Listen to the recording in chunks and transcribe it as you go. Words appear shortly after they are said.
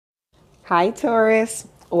Hi Taurus,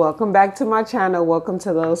 welcome back to my channel. Welcome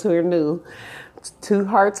to those who are new. Two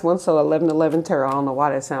hearts, one soul, 1111 tarot. I don't know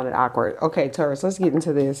why that sounded awkward. Okay, Taurus, let's get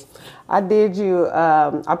into this. I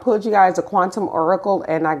pulled you guys a quantum oracle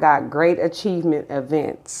and I got great achievement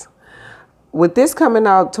events. With this coming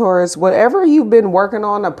out, Taurus, whatever you've been working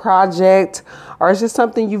on, a project, or it's just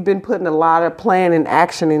something you've been putting a lot of plan and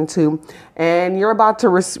action into, and you're about to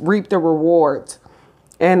reap the rewards.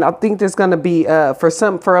 And I think there's going to be,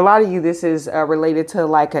 for a lot of you, this is related to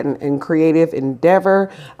like an creative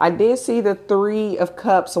endeavor. I did see the 3 of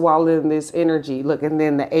Cups while in this energy. Look, and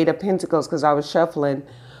then the 8 of Pentacles because I was shuffling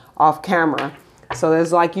off camera. So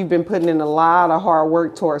it's like you've been putting in a lot of hard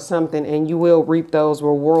work towards something and you will reap those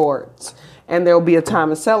rewards. And there'll be a time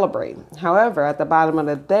to celebrate. However, at the bottom of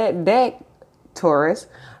the deck, Taurus,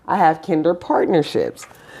 I have Kinder Partnerships.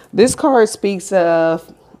 This card speaks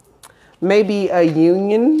of maybe a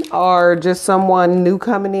union or just someone new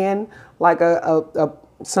coming in, like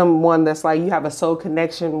someone that's like you have a soul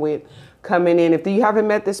connection with coming in. If you haven't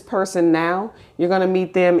met this person now, you're going to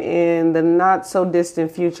meet them in the not so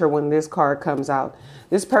distant future when this card comes out.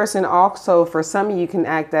 This person also, for some of you, can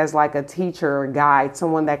act as like a teacher or guide,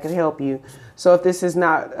 someone that can help you. So if this is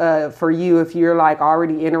not for you, if you're like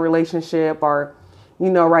already in a relationship or,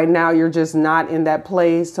 you know, right now you're just not in that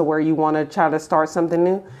place to where you want to try to start something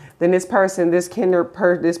new, then this person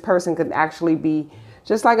could actually be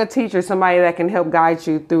just like a teacher, somebody that can help guide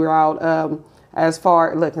you throughout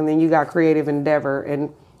look, and then you got creative endeavor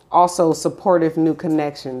and also supportive new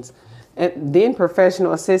connections and then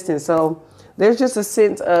professional assistance. So there's just a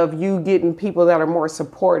sense of you getting people that are more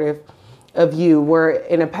supportive of you, where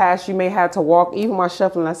in the past you may have to walk, even while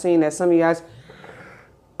shuffling, I seen that some of you guys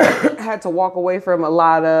had to walk away from a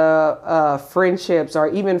lot of friendships or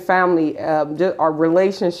even family or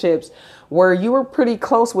relationships where you were pretty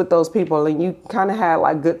close with those people and you kind of had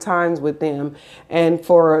like good times with them. And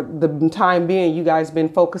for the time being, you guys been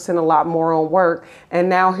focusing a lot more on work. And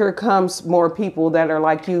now here comes more people that are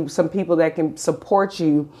like you, some people that can support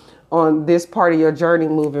you on this part of your journey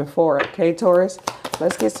moving forward. Okay, Taurus,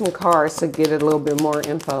 let's get some cards to get a little bit more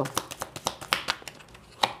info.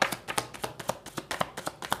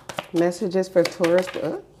 Messages for Taurus.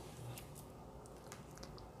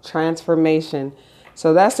 Transformation.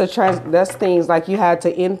 So that's that's things like you had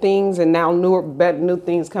to end things and now new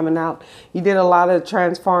things coming out. You did a lot of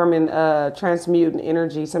transmuting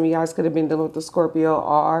energy. Some of you guys could have been dealing with the Scorpio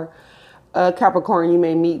or Capricorn you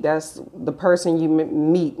may meet. That's the person you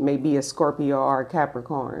meet may be a Scorpio or a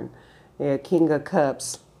Capricorn. Yeah, King of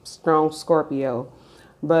Cups, strong Scorpio.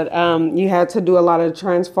 But you had to do a lot of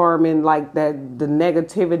transforming, like the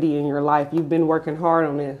negativity in your life. You've been working hard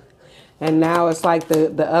on it. And now it's like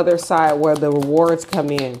the other side where the rewards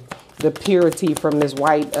come in. The purity from this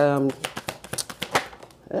white, 4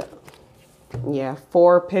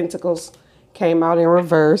 of Pentacles came out in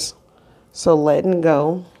reverse. So letting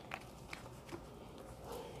go.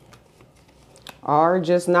 Or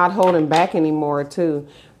just not holding back anymore too.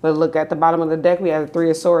 But look at the bottom of the deck, we have the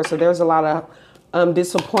 3 of Swords. So there's a lot of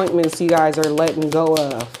disappointments you guys are letting go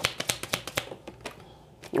of.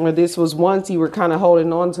 Or this was once you were kind of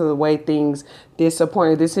holding on to the way things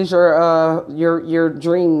disappointed. This is your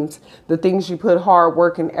dreams, the things you put hard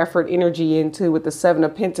work and effort, energy into, with the 7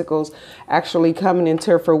 of Pentacles actually coming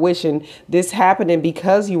into fruition. This happening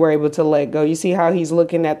because you were able to let go. You see how he's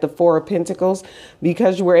looking at the 4 of Pentacles?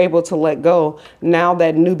 Because you were able to let go. Now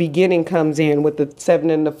that new beginning comes in with the 7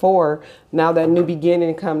 and the 4. Now that new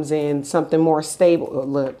beginning comes in, something more stable.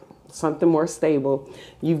 Look. Something more stable.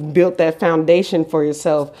 You've built that foundation for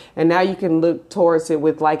yourself, and now you can look towards it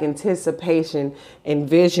with like anticipation and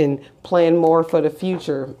vision, plan more for the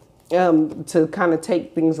future, to kind of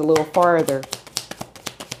take things a little farther.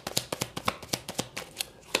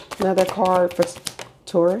 Another card for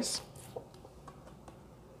Taurus.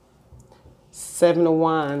 7 of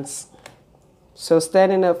Wands. So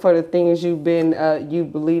standing up for the things you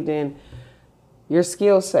believed in, your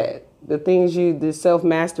skill set. The things the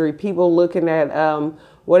self-mastery, people looking at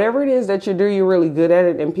whatever it is that you do, you're really good at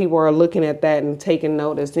it. And people are looking at that and taking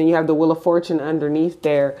notice. Then you have the Wheel of Fortune underneath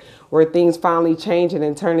there where things finally changing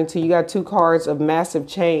and turn into, you got 2 cards of massive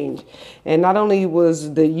change. And not only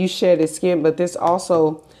was you shed his skin, but this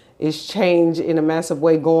also is change in a massive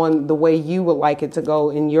way going the way you would like it to go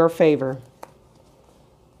in your favor.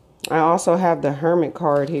 I also have the Hermit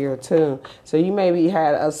card here too. So you maybe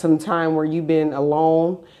had some time where you've been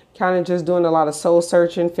alone, kind of just doing a lot of soul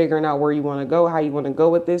searching, figuring out where you want to go, how you want to go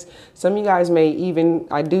with this. Some of you guys may even,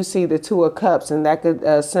 I do see the 2 of Cups, and that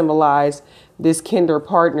could symbolize this Kinder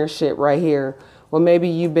partnership right here, Well, maybe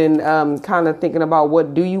you've been kind of thinking about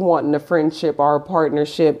what do you want in a friendship or a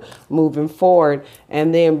partnership moving forward.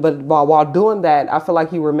 And then, but while doing that, I feel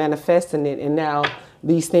like you were manifesting it. And now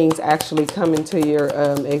these things actually come into your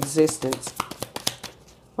existence.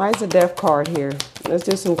 Why is the Death card here? Let's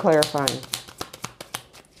do some clarifying.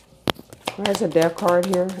 Why is the Death card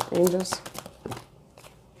here, angels?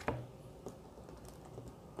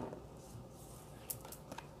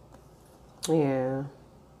 Yeah.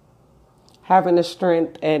 Having the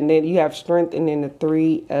strength, and then you have strength, and then the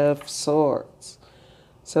Three of Swords.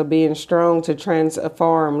 So being strong to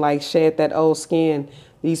transform, like shed that old skin,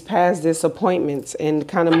 these past disappointments, and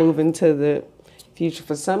kind of move into the future.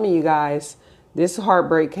 For some of you guys, this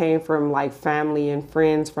heartbreak came from like family and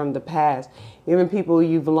friends from the past. Even people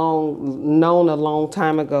you've known a long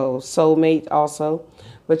time ago. Soulmate also.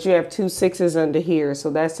 But you have 2 6s under here. So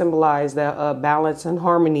that symbolizes that balance and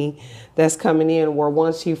harmony that's coming in, where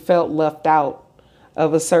once you felt left out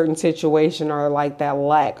of a certain situation, or like that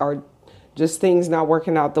lack, or just things not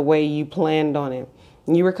working out the way you planned on it.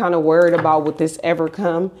 And you were kind of worried about would this ever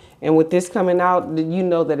come? And with this coming out, you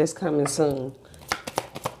know that it's coming soon.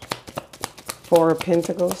 4 of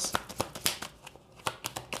Pentacles.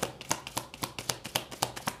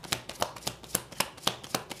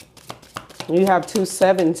 You have 2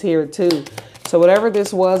 7s here too. So whatever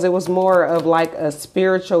this was, it was more of like a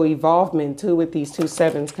spiritual evolvement too, with these 2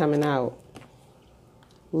 7s coming out.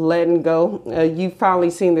 Letting go. You finally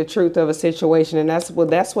seen the truth of a situation, and that's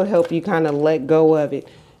what helped you kind of let go of it.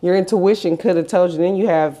 Your intuition could have told you. Then you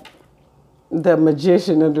have the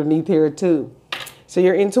Magician underneath here too. So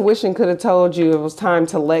your intuition could have told you it was time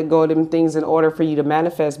to let go of them things in order for you to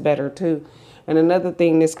manifest better too. And another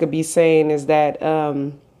thing this could be saying is that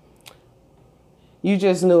you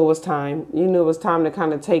just knew it was time. You knew it was time to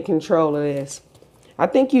kind of take control of this. I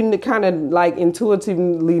think you kind of like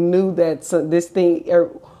intuitively knew that this thing,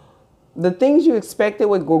 or the things you expected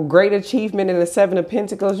with great achievement in the 7 of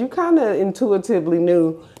Pentacles, you kind of intuitively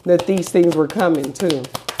knew that these things were coming too.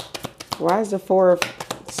 Why is the 4 of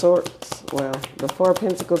Swords? Well, the 4 of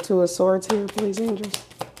Pentacles, 2 of Swords here, please, angels.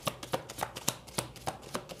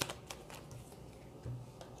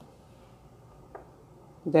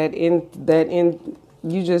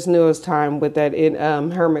 You just knew it was time with that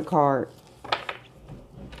Hermit card.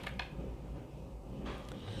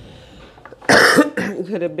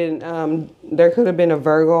 Could have been there could have been a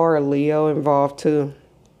Virgo or a Leo involved too.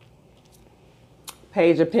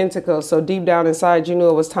 Page of Pentacles. So deep down inside, you knew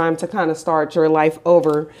it was time to kind of start your life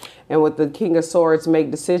over, and with the King of Swords, make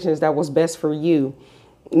decisions that was best for you.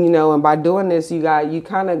 You know, and by doing this, you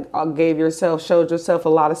kind of showed yourself a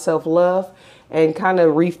lot of self-love, and kind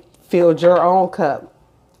of refilled your own cup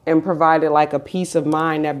and provided like a peace of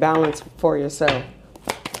mind, that balance for yourself.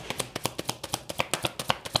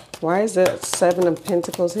 Why is that 7 of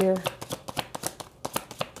Pentacles here?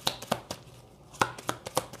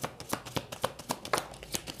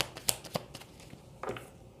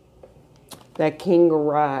 That King of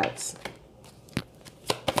Rods.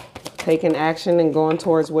 Taking action and going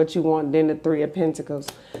towards what you want. Then the 3 of Pentacles.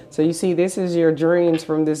 So you see, this is your dreams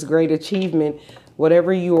from this great achievement.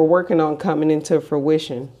 Whatever you were working on coming into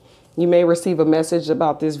fruition. You may receive a message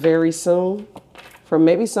about this very soon. From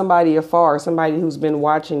maybe somebody afar, somebody who's been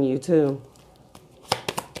watching you too.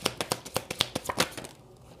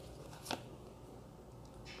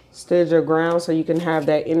 Stood your ground so you can have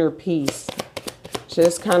that inner peace.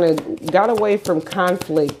 Just kind of got away from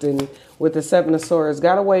conflict, and with the 7 of Swords,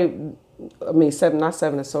 got away, not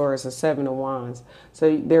 7 of Swords, the 7 of Wands.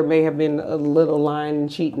 So there may have been a little lying and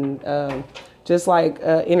cheating, just like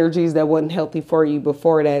energies that wasn't healthy for you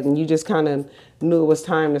before that, and you just kind of knew it was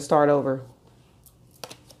time to start over.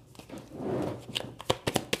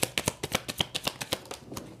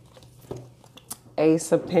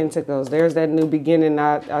 Ace of Pentacles. There's that new beginning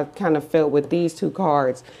I kind of felt with these 2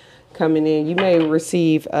 cards coming in. You may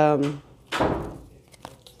receive, let's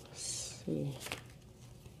see.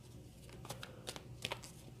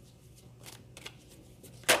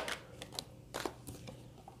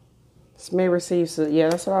 This may receive some, yeah,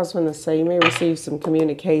 that's what I was going to say. You may receive some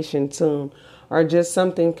communication soon, or just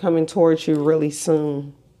something coming towards you really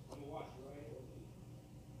soon.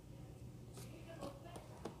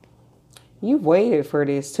 You've waited for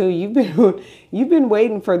this too. You've been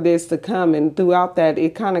waiting for this to come, and throughout that,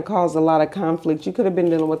 it kind of caused a lot of conflict. You could have been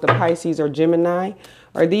dealing with the Pisces or Gemini,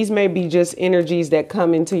 or these may be just energies that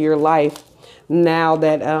come into your life now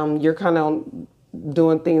that you're kind of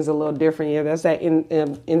doing things a little different. Yeah, that's that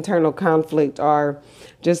internal conflict, or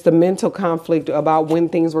just the mental conflict about when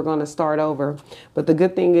things were going to start over. But the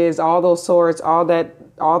good thing is, all those swords, all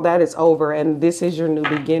that is over, and this is your new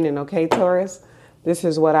beginning. Okay, Taurus. This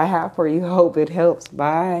is what I have for you. Hope it helps.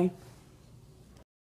 Bye.